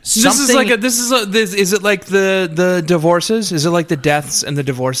 Something- Is it like the divorces? Is it like the deaths and the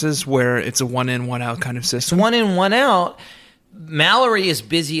divorces where it's a one in, one out kind of system? One in, one out. Mallory is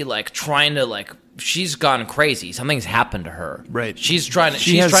busy trying to she's gone crazy. Something's happened to her. Right. She's trying to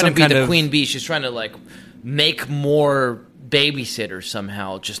She has be some kind the of- queen bee. She's trying to make more babysitters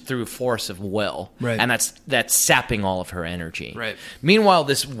somehow just through force of will. Right. And that's sapping all of her energy. Right. Meanwhile,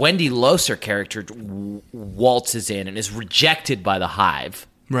 this Wendy Loser character waltzes in and is rejected by the hive.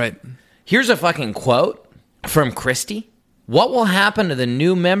 Right. Here's a fucking quote from Christie. What will happen to the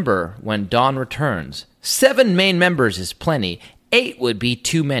new member when Dawn returns? 7 main members is plenty. 8 would be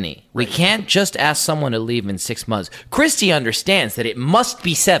too many. We can't just ask someone to leave in 6 months. Christie understands that it must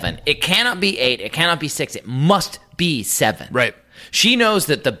be 7. It cannot be 8. It cannot be 6. It must be 7. Right. She knows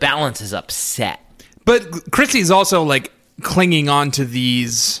that the balance is upset. But Christie's also clinging on to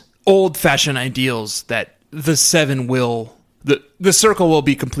these old fashioned ideals that the 7 will the circle will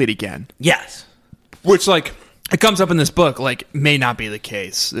be complete again. Yes. Which it comes up in this book may not be the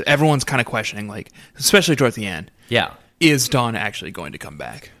case. Everyone's kind of questioning especially towards the end. Yeah. Is Dawn actually going to come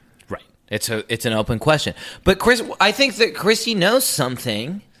back? Right. It's an open question. But I think that Christie knows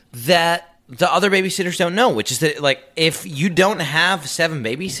something that the other babysitters don't know, which is that if you don't have 7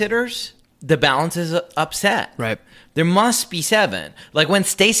 babysitters, the balance is upset. Right. There must be 7. When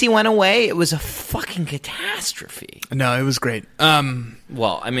Stacy went away, it was a fucking catastrophe. No, it was great.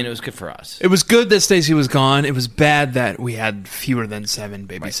 Well, I mean, it was good for us. It was good that Stacy was gone. It was bad that we had fewer than 7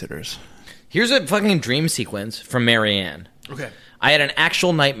 babysitters. Here's a fucking dream sequence from Marianne. Okay. I had an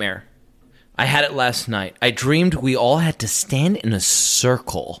actual nightmare. I had it last night. I dreamed we all had to stand in a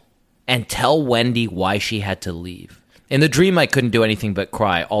circle and tell Wendy why she had to leave. In the dream, I couldn't do anything but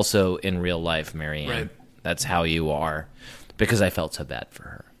cry. Also, in real life, Marianne. Right. That's how you are. Because I felt so bad for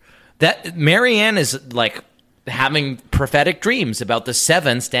her. That Marianne is having prophetic dreams about the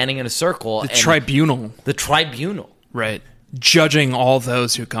 7 standing in a circle. The tribunal. The tribunal. Right. Judging all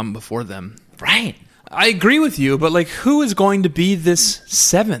those who come before them. Right. I agree with you, but who is going to be this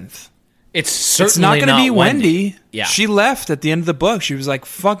 7th? It's certainly It's not going to be Wendy. Yeah. She left at the end of the book. She was like,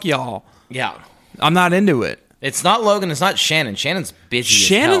 fuck y'all. Yeah. I'm not into it. It's not Logan. It's not Shannon. Shannon's busy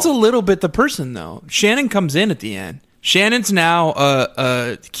Shannon's as a hell. little bit the person, though. Shannon comes in at the end. Shannon's now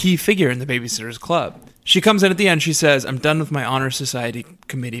a key figure in the Babysitters Club. She comes in at the end. She says, I'm done with my Honor Society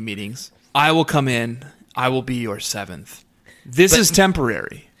committee meetings. I will come in. I will be your 7th. This is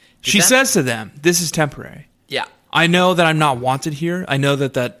temporary. She says to them, this is temporary. Yeah. I know that I'm not wanted here. I know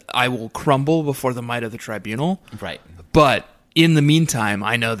that I will crumble before the might of the tribunal. Right. But in the meantime,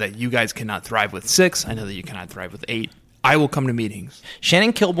 I know that you guys cannot thrive with 6. I know that you cannot thrive with 8. I will come to meetings.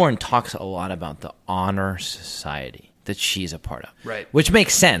 Shannon Kilborn talks a lot about the Honor Society that she's a part of. Right. Which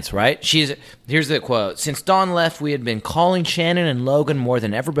makes sense, right? Here's the quote. Since Dawn left, we had been calling Shannon and Logan more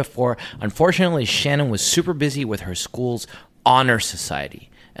than ever before. Unfortunately, Shannon was super busy with her school's Honor Society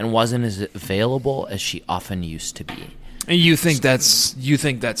and wasn't as available as she often used to be. And you think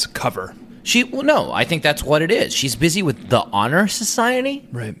that's cover. No, I think that's what it is. She's busy with the Honor Society?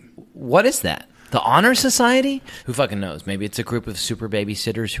 Right. What is that? The Honor Society? Who fucking knows? Maybe it's a group of super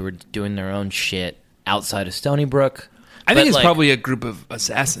babysitters who are doing their own shit outside of Stony Brook. I think But, it's probably a group of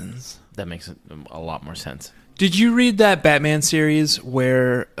assassins. That makes a lot more sense. Did you read that Batman series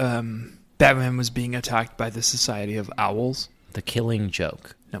where Batman was being attacked by the Society of Owls? The Killing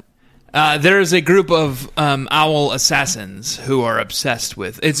Joke. No. There's a group of owl assassins who are obsessed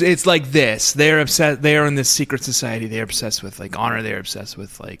with it's like this. They're obsessed. They are in this secret society. They're obsessed with like honor. They're obsessed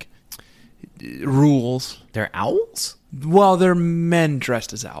with like rules. They're owls? Well, they're men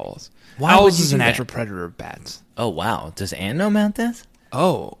dressed as owls. Why Owls would you is do a that? natural predator of bats. Oh, wow. Does Anne know about this?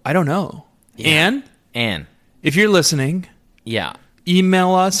 Oh, I don't know. And Anne. if you're listening, Yeah.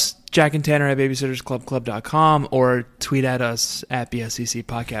 email us, Jack and Tanner at babysittersclubclub.com, or tweet at us at BSCC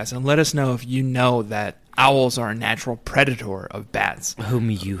Podcast and let us know if you know that owls are a natural predator of bats.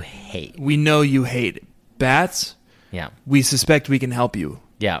 Whom you hate. We know you hate bats. Yeah. We suspect we can help you.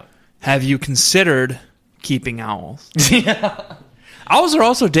 Yeah. Have you considered keeping owls? Owls are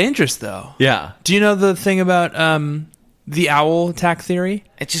also dangerous, though. Yeah. Do you know the thing about the owl attack theory?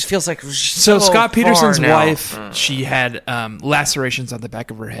 It just feels like So Scott Peterson's far now. wife, she had lacerations on the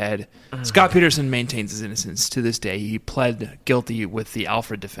back of her head. Scott Peterson maintains his innocence to this day. He pled guilty with the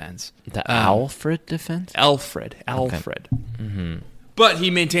Alfred defense. The Alfred defense? Alfred. But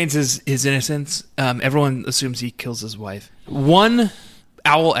he maintains his innocence. Everyone assumes he kills his wife. One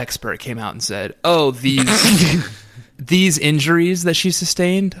owl expert came out and said, "Oh, these injuries that she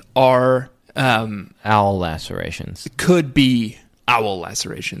sustained are Owl lacerations. could be owl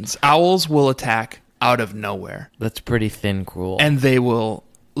lacerations. Owls will attack out of nowhere, That's pretty thin gruel. and they will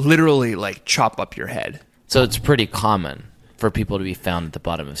literally like chop up your head." So it's pretty common for people to be found at the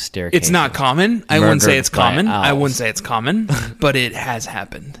bottom of staircases. It's not common. I wouldn't say Murdered it's by common. I owls. wouldn't say it's common, but it has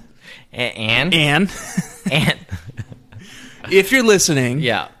happened. And? And And if you're listening,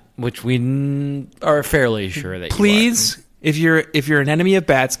 yeah, which we are fairly sure that please, if you're an enemy of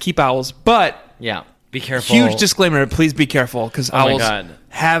bats, keep owls. But you are. Yeah. Be careful. huge disclaimer: please be careful because my owls God.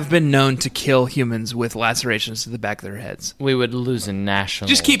 have been known to kill humans with lacerations to the back of their heads. We would lose a national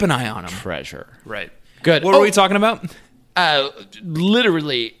Just keep an eye on them. treasure. Right. Good. What were we talking about?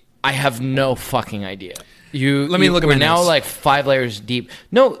 Literally, I have no fucking idea. Let me look at we're my now notes. like 5 layers deep.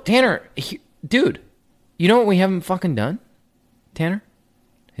 No, Tanner, dude, you know what we haven't fucking done? Tanner,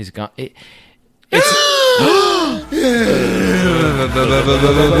 he's gone. It's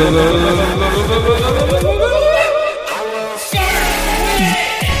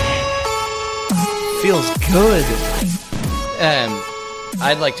Feels good.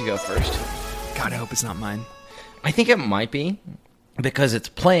 I'd like to go first. God, I hope it's not mine. I think it might be because it's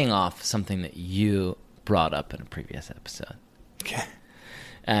playing off something that you brought up in a previous episode. Okay.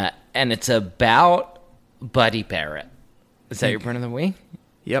 And it's about Buddy Barrett. Is that your burn of the week?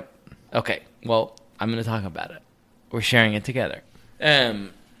 Yep. Okay, well, I'm going to talk about it. We're sharing it together.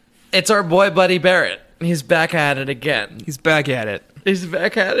 It's our boy Buddy Barrett. He's back at it again. He's back at it. He's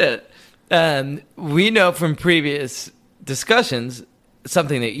back at it. We know from previous discussions,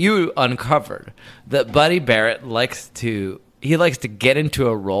 something that you uncovered, that Buddy Barrett likes to get into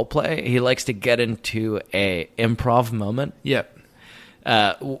a role play. He likes to get into a improv moment Yep.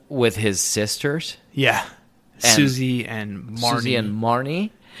 with his sisters, Yeah. Susie and Marnie. Susie and Marnie.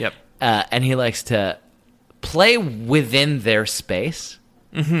 Yep. And he likes to play within their space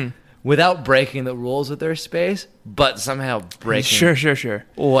without breaking the rules of their space, but somehow breaking Sure.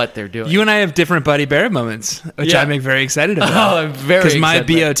 what they're doing. You and I have different Buddy Barrett moments, which Yeah. I'm very excited about. Oh, I'm very Because my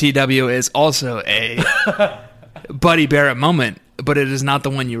excited. BOTW is also a Buddy Barrett moment, but it is not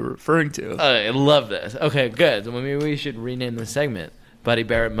the one you were referring to. I love this. Okay, good. Well, maybe we should rename the segment Buddy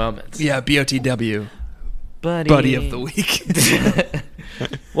Barrett Moments. Yeah, BOTW, Buddy, Buddy of the Week.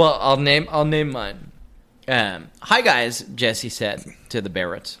 Well, I'll name mine. Hi guys, Jesse said to the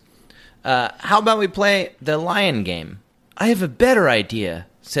Barretts. How about we play the lion game? I have a better idea,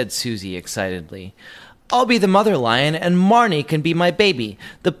 said Susie excitedly. I'll be the mother lion and Marnie can be my baby.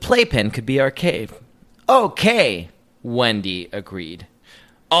 The playpen could be our cave. Okay, Wendy agreed.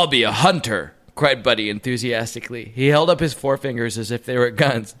 I'll be a hunter, cried Buddy enthusiastically. He held up his forefingers as if they were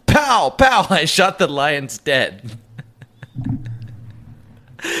guns. Pow! Pow! I shot the lions dead.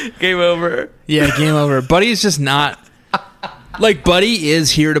 Game over. Yeah, game over. Buddy's just not... Like, Buddy is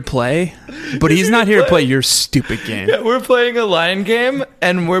here to play, but he's not here to play your stupid game. Yeah, we're playing a lion game,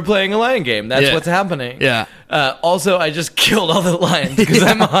 and we're playing a lion game. That's Yeah. what's happening. Yeah. Also, I just killed all the lions because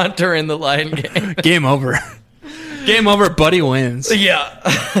I'm a hunter in the lion game. Game over. Game over, Buddy wins.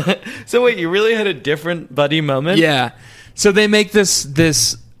 Yeah. So wait, you really had a different Buddy moment? Yeah. So they make this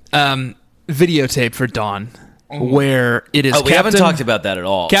videotape for Dawn where it is We haven't talked about that at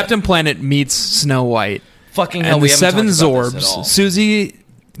all. Captain Planet meets Snow White. Fucking hell, And we the haven't seven talked about this at Zorbs. all. Susie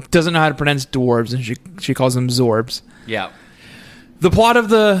doesn't know how to pronounce dwarves, and she calls them Zorbs. Yeah. The plot of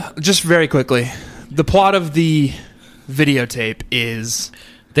just very quickly, the plot of the videotape is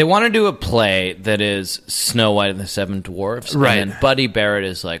They want to do a play that is Snow White and the Seven Dwarfs. Right. And then Buddy Barrett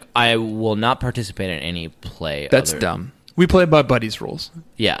is like, I will not participate in any play. That's dumb. We play by Buddy's rules.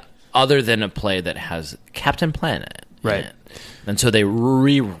 Yeah. Other than a play that has Captain Planet. Right. In it. And so they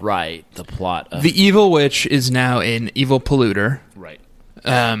rewrite the plot of... The Evil Witch is now an evil polluter. Right.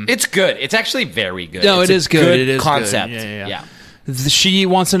 Um, It's good. It's actually very good. No, it's it is good. It is concept. good. Yeah. Yeah. She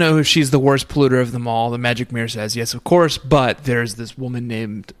wants to know if she's the worst polluter of them all. The magic mirror says yes, of course, but there's this woman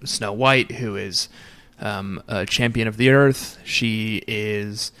named Snow White who is a champion of the earth. She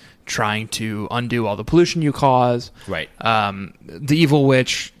is trying to undo all the pollution you cause. Right. The evil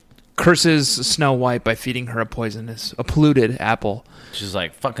witch curses Snow White by feeding her a polluted apple. She's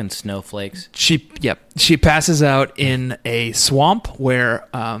like, fucking snowflakes. She passes out in a swamp where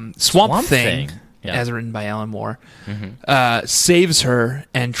Swamp Thing. Yeah. As written by Alan Moore, saves her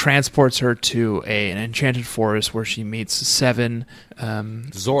and transports her to an enchanted forest where she meets 7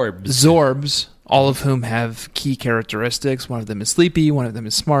 Zorbs, all of whom have key characteristics. One of them is sleepy, one of them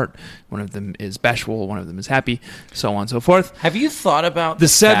is smart, one of them is bashful, one of them is happy, so on and so forth. Have you thought about The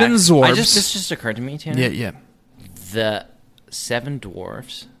 7 fact- Zorbs. This just occurred to me, Tanner. Yeah. The 7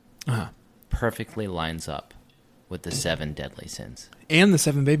 dwarfs Uh-huh. perfectly lines up with the 7 deadly sins And the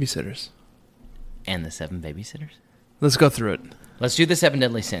 7 babysitters. and the 7 babysitters. Let's go through it. Let's do the 7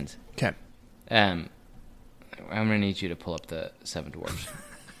 deadly sins. Okay. I'm gonna need you to pull up the 7 dwarfs.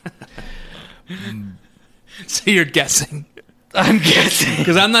 So you're guessing. I'm guessing.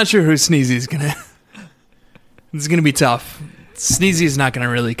 Because I'm not sure who Sneezy's gonna... This is gonna be tough. Sneezy's not gonna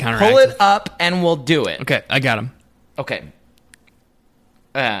really counteract Pull it up and we'll do it. Okay, I got him. Okay.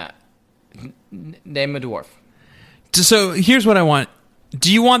 Name a dwarf. So here's what I want.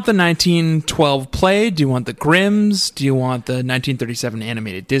 Do you want the 1912 play? Do you want the Grimms? Do you want the 1937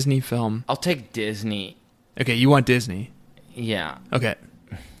 animated Disney film? I'll take Disney. Okay, you want Disney. Yeah. Okay,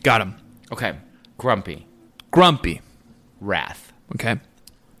 got him. Okay. Grumpy. Grumpy. Wrath. Okay.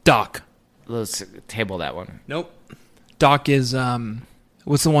 Doc. Let's table that one. Nope. Doc is,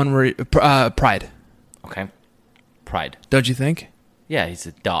 what's the one where, Pride. Okay. Pride. Don't you think? Yeah, he's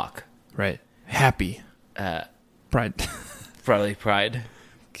a doc. Right. Happy. Pride. Probably Pride.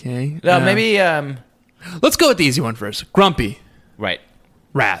 Okay. No, maybe, Let's go with the easy one first. Grumpy. right.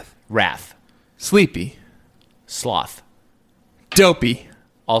 Wrath. Wrath. Sleepy. Sloth. Dopey.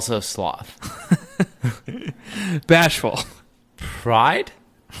 Also sloth. Bashful. Pride?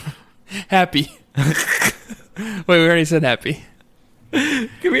 Happy. Wait, we already said happy.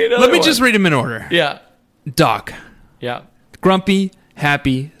 Give me another Let me just read them in order. Yeah. Doc. Yeah. Grumpy,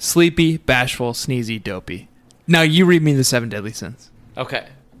 happy, sleepy, bashful, sneezy, dopey. Now you read me the 7 deadly sins. Okay.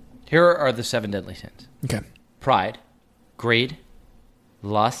 Here are the 7 deadly sins. Okay. Pride. Greed.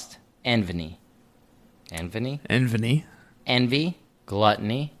 Lust. Envy. Envy? Envy. Envy.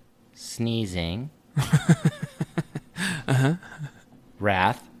 Gluttony. Sneezing.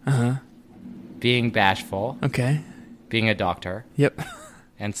 Wrath. Being bashful. Okay. Being a doctor. Yep.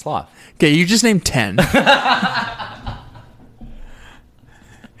 And sloth. Okay, you just named 10.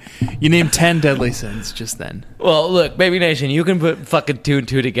 You named 10 deadly sins just then. Well, look, Baby Nation, you can put fucking 2 and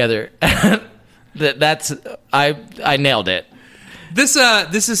 2 together. That's I nailed it. This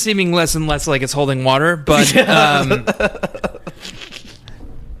is seeming less and less like it's holding water, but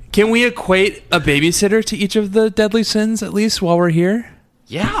can we equate a babysitter to each of the deadly sins at least while we're here?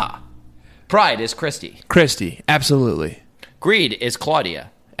 Yeah. Pride is Christy. Christy, absolutely. Greed is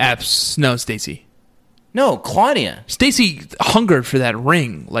Claudia. No, Stacy. No, Claudia. Stacy hungered for that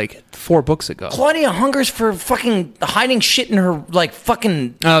ring like 4 books ago. Claudia hungers for fucking hiding shit in her, like,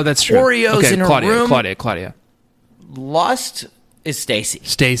 fucking Oh, that's true. Oreos in her room. Claudia. Lust is Stacy.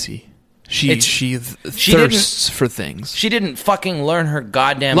 Stacy. She didn't- thirsts for things. She didn't fucking learn her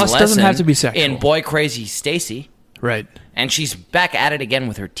goddamn Lust lesson doesn't have to be sexual. in Boy Crazy Stacy. Right. And she's back at it again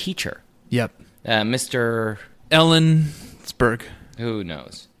with her teacher. Yep. Mr. Ellensburg. Who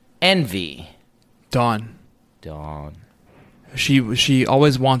knows? Envy. Dawn. She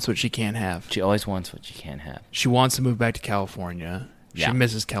always wants what she can't have. She always wants what she can't have. She wants to move back to California. She Yeah.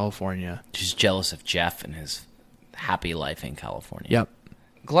 misses California. She's jealous of Jeff and his happy life in California. Yep.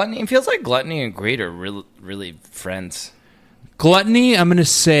 Gluttony. It feels like Gluttony and Greed are really, really friends. Gluttony, I'm going to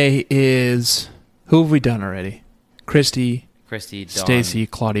say, is... Who have we done already? Christy, Christy, Dawn, Stacy,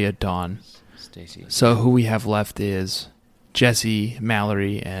 Claudia, Dawn. Stacy, So who we have left is Jesse,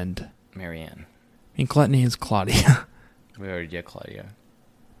 Mallory, and... Marianne. I mean, Gluttony is Claudia. We already did Claudia.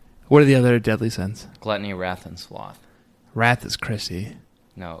 What are the other deadly sins? Gluttony, Wrath, and Sloth. Wrath is Christy.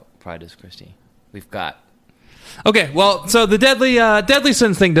 No, Pride is Christy. We've got Okay, well, so the deadly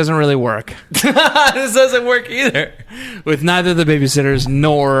sins thing doesn't really work This doesn't work either. with neither the babysitters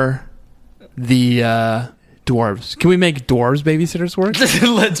nor the dwarves. Can we make dwarves babysitters work?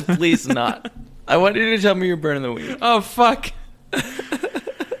 Let's please not. I want you to tell me you're burning the weed. Oh, fuck.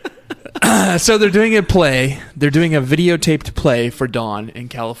 So they're doing a play. They're doing a videotaped play for Dawn in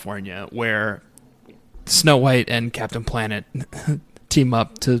California where Snow White and Captain Planet team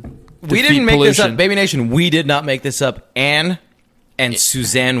up to We didn't make this up. Baby Nation, we did not make this up. Anne and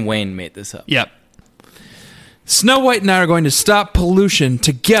Suzanne Wayne made this up. Yep. Snow White and I are going to stop pollution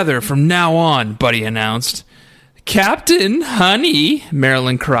together from now on, Buddy announced. Captain, honey,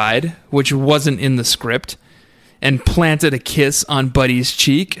 Marilyn cried, which wasn't in the script, and planted a kiss on Buddy's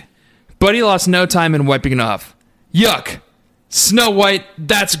cheek. Buddy lost no time in wiping it off. Yuck. Snow White,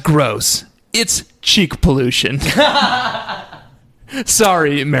 that's gross. It's cheek pollution.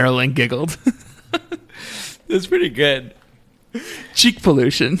 Sorry, Marilyn giggled. That's pretty good. Cheek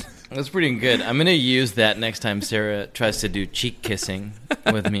pollution. That's pretty good. I'm going to use that next time Sarah tries to do cheek kissing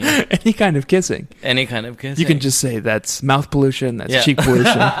with me. Any kind of kissing. Any kind of kissing. You can just say that's mouth pollution, that's Yeah. cheek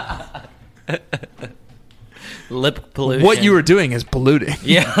pollution. Lip pollution. What you were doing is polluting.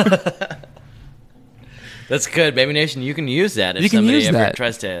 Yeah. That's good. Baby Nation, you can use that if You can somebody use ever that.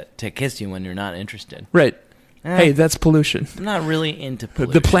 tries to kiss you when you're not interested. Right. Hey, that's pollution. I'm not really into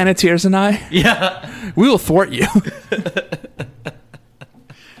pollution. The Planeteers and I, Yeah. we will thwart you.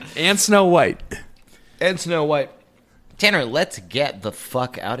 And Snow White. And Snow White. Tanner, let's get the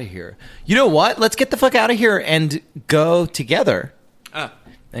fuck out of here. You know what? Let's get the fuck out of here and go together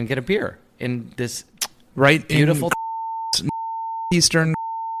and get a beer in this Right. beautiful... Eastern,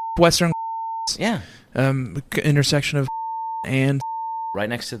 Western, Yeah. intersection of and... Right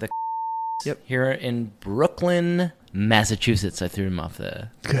next to the... Yep. Here in Brooklyn, Massachusetts. I threw him off the...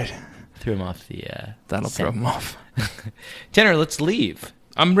 Good. Threw him off the... That'll throw him off. Tanner, let's leave.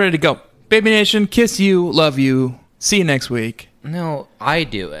 I'm ready to go. Baby Nation, kiss you, love you. See you next week. No, I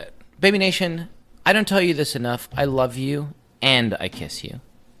do it. Baby Nation, I don't tell you this enough. I love you and I kiss you.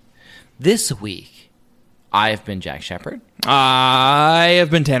 This week, I've been Jack Shepard. I have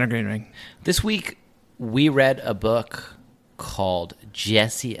been Tanner Greenring. This week, we read a book called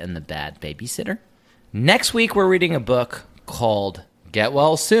Jessie and the Bad Babysitter. Next week, we're reading a book called Get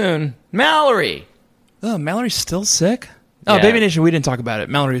Well Soon, Mallory. Oh, Mallory's still sick? Oh, Yeah. Baby Nation, we didn't talk about it.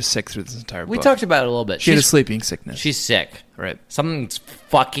 Mallory was sick through this entire book. We talked about it a little bit. She had a sleeping sickness. She's sick. Right. Something's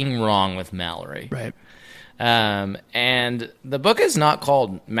fucking wrong with Mallory. Right. And the book is not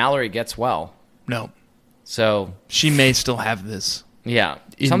called Mallory Gets Well. No. So, She may still have this yeah.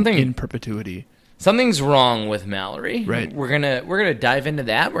 in perpetuity. Something's wrong with Mallory. Right. We're gonna dive into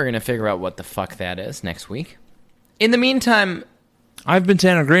that. We're gonna figure out what the fuck that is next week. In the meantime, I've been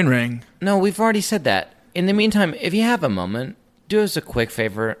Tanner Greenring. no, we've already said that. In the meantime, if you have a moment, do us a quick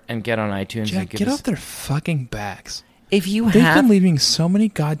favor and get on iTunes Jack, and give get us. off their fucking backs. If you They've have, been leaving so many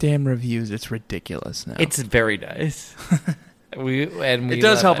goddamn reviews. It's ridiculous now. it's very nice. we It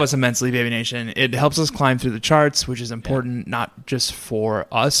does help us immensely, Baby Nation. It helps us climb through the charts, which is important not just for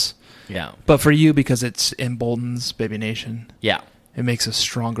us, Yeah, but for you because it emboldens Baby Nation. yeah. It makes us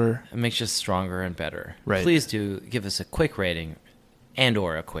stronger. It makes us stronger and better. Right. Please do give us a quick rating and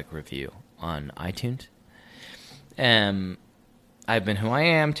or a quick review on iTunes. I've been who I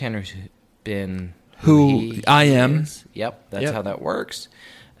am. Tanner's been Who he I am. is. Yep, that's Yep. how that works.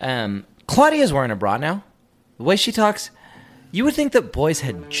 Claudia's wearing a bra now. The way she talks, you would think that boys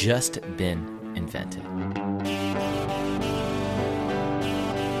had just been invented.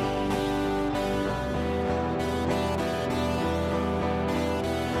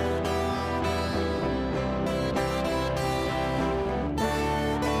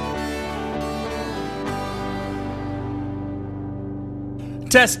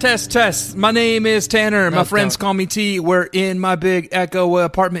 Test, test, test. My name is Tanner. My friends don't. call me T. We're in my big echo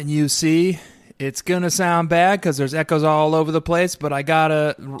apartment, you see. It's going to sound bad because there's echoes all over the place, but I got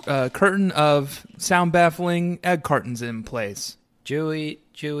a curtain of sound-baffling egg cartons in place. Chewy,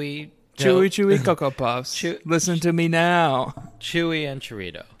 Chewy, chewy Cocoa Puffs. Listen to me now. Chewy and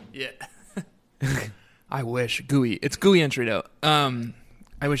Chorito. Yeah. I wish. Gooey. It's gooey and Chorito.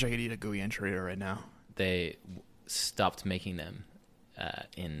 I wish I could eat a gooey and Chorito right now. They stopped making them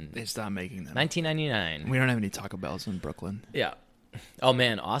in They stopped making them. 1999. We don't have any Taco Bells in Brooklyn. Yeah. Oh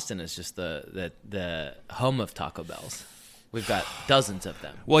man, Austin is just the home of Taco Bells. We've got dozens of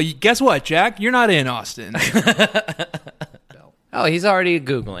them. Well, guess what, Jack? You're not in Austin. Oh, he's already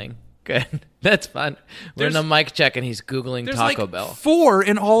Googling. Good. That's fun. We're in the mic check and he's Googling There's Taco like Bell. 4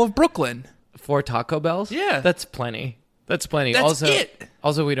 in all of Brooklyn. 4 Taco Bells? Yeah. That's plenty. That's plenty. That's it.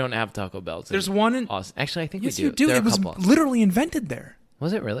 Also, we don't have Taco Bells. There's one in Austin. Actually, I think yes, we do. you do. There are It a was couple. literally invented there.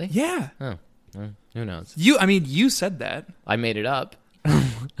 Was it really? Yeah. Oh, well, who knows? You said that. I made it up.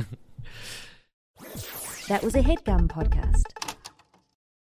 That was a HeadGum podcast.